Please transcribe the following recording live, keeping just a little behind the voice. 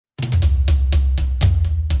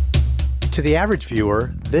To the average viewer,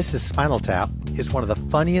 This Is Spinal Tap is one of the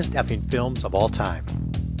funniest effing films of all time.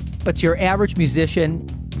 But to your average musician,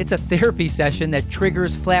 it's a therapy session that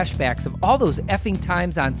triggers flashbacks of all those effing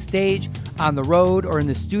times on stage, on the road, or in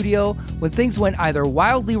the studio when things went either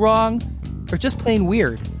wildly wrong or just plain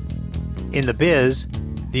weird. In the biz,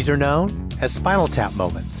 these are known as Spinal Tap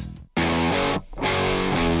moments.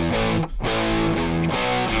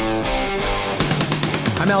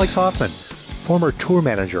 I'm Alex Hoffman, former tour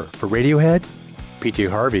manager for Radiohead, PJ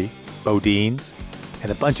Harvey, Bodines,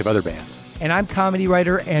 and a bunch of other bands. And I'm comedy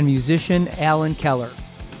writer and musician Alan Keller.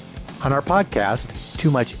 On our podcast,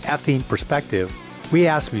 Too Much Effing Perspective, we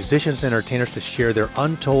ask musicians and entertainers to share their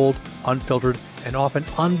untold, unfiltered, and often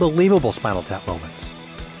unbelievable Spinal Tap moments.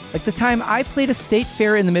 Like the time I played a state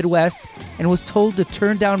fair in the Midwest and was told to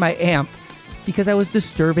turn down my amp because I was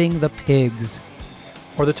disturbing the pigs.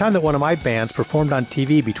 Or the time that one of my bands performed on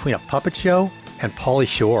TV between a puppet show and Pauly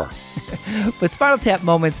Shore. But Spinal Tap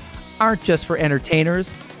moments aren't just for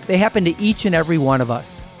entertainers. They happen to each and every one of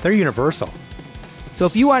us. They're universal. So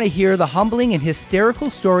if you want to hear the humbling and hysterical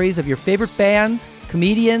stories of your favorite bands,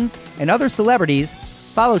 comedians, and other celebrities,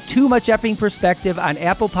 follow Too Much Effing Perspective on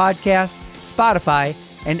Apple Podcasts, Spotify,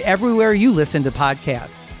 and everywhere you listen to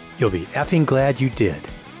podcasts. You'll be effing glad you did.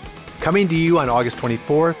 Coming to you on August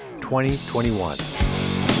 24th, 2021.